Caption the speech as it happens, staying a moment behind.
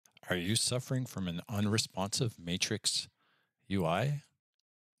Are you suffering from an unresponsive matrix UI?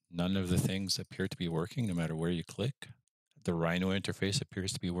 None of the things appear to be working no matter where you click. The Rhino interface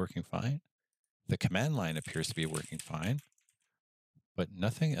appears to be working fine. The command line appears to be working fine, but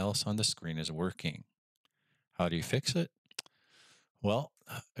nothing else on the screen is working. How do you fix it? Well,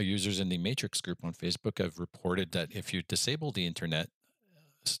 users in the Matrix group on Facebook have reported that if you disable the internet,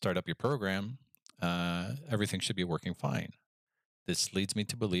 start up your program, everything should be working fine. This leads me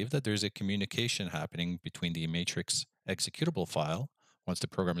to believe that there's a communication happening between the Matrix executable file, once the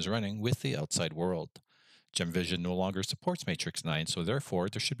program is running, with the outside world. GemVision no longer supports Matrix 9, so therefore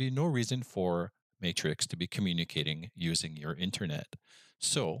there should be no reason for Matrix to be communicating using your internet.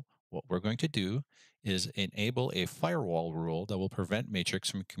 So what we're going to do is enable a firewall rule that will prevent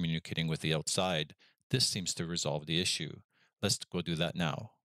Matrix from communicating with the outside. This seems to resolve the issue. Let's go do that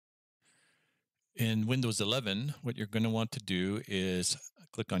now. In Windows 11, what you're going to want to do is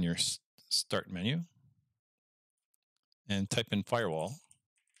click on your Start menu and type in Firewall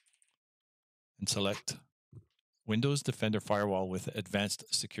and select Windows Defender Firewall with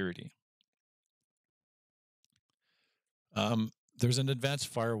Advanced Security. There's an advanced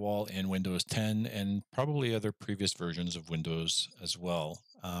firewall in Windows 10 and probably other previous versions of Windows as well.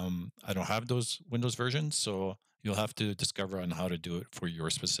 I don't have those Windows versions, so you'll have to discover on how to do it for your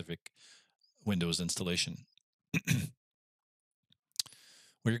specific Windows installation.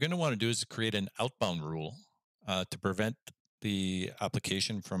 What you're going to want to do is create an outbound rule to prevent the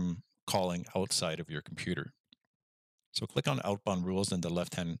application from calling outside of your computer. So click on outbound rules in the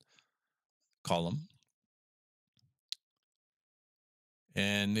left-hand column.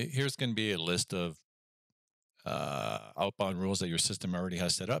 And here's going to be a list of outbound rules that your system already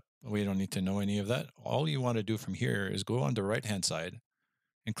has set up. We don't need to know any of that. All you want to do from here is go on the right-hand side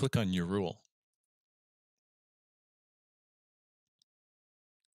and click on your rule.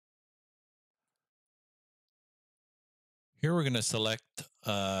 Here we're going to select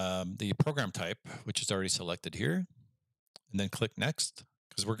the program type, which is already selected here, and then click Next,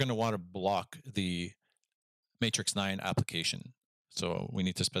 because we're going to want to block the Matrix 9 application. So we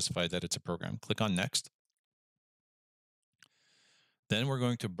need to specify that it's a program. Click on Next. Then we're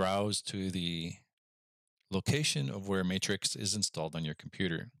going to browse to the location of where Matrix is installed on your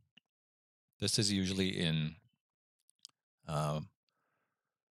computer. This is usually in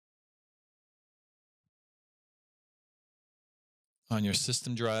on your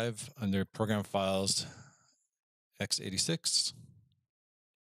system drive under Program Files, x86,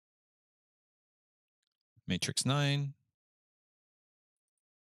 Matrix 9.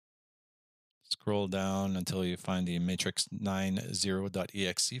 Scroll down until you find the matrix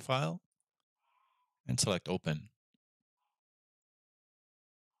 90.exe file and select Open.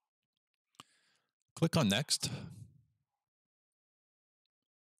 Click on Next.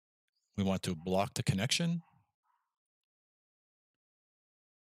 We want to block the connection.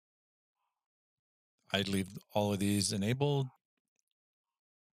 I'd leave all of these enabled.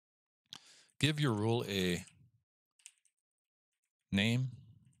 Give your rule a name,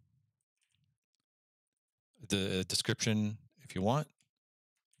 the description if you want.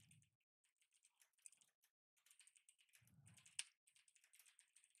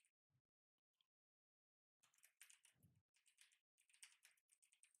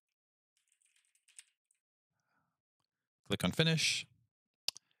 Click on Finish.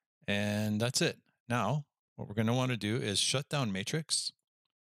 And that's it. Now, what we're going to want to do is shut down Matrix.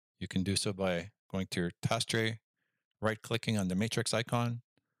 You can do so by going to your task tray, right-clicking on the Matrix icon,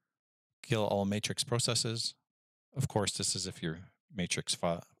 kill all Matrix processes. Of course, this is if your Matrix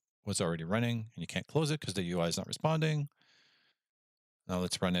file was already running and you can't close it because the UI is not responding. Now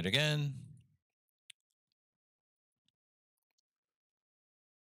let's run it again.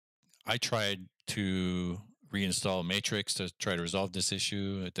 I tried to reinstall Matrix to try to resolve this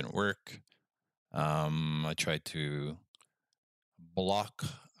issue. It didn't work. I tried to block.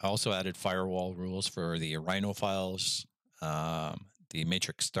 I also added firewall rules for the Rhino files, the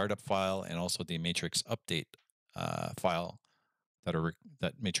Matrix startup file, and also the Matrix update file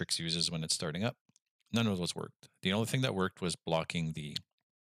that Matrix uses when it's starting up. None of those worked. The only thing that worked was blocking the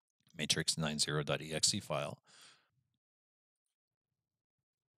matrix 90.exe file.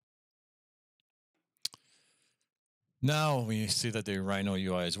 Now we see that the Rhino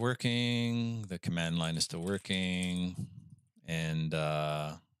UI is working, the command line is still working, and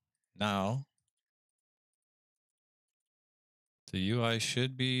now the UI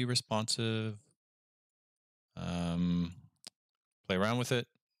should be responsive. Play around with it,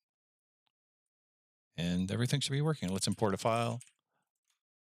 and everything should be working. Let's import a file.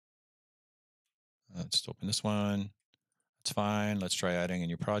 Let's open this one. That's fine. Let's try adding a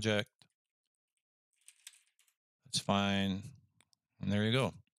new project. That's fine. And there you go.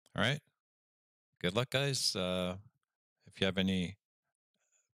 All right. Good luck, guys. If you have any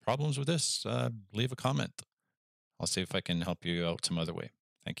problems with this, leave a comment. I'll see if I can help you out some other way.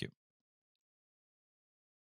 Thank you.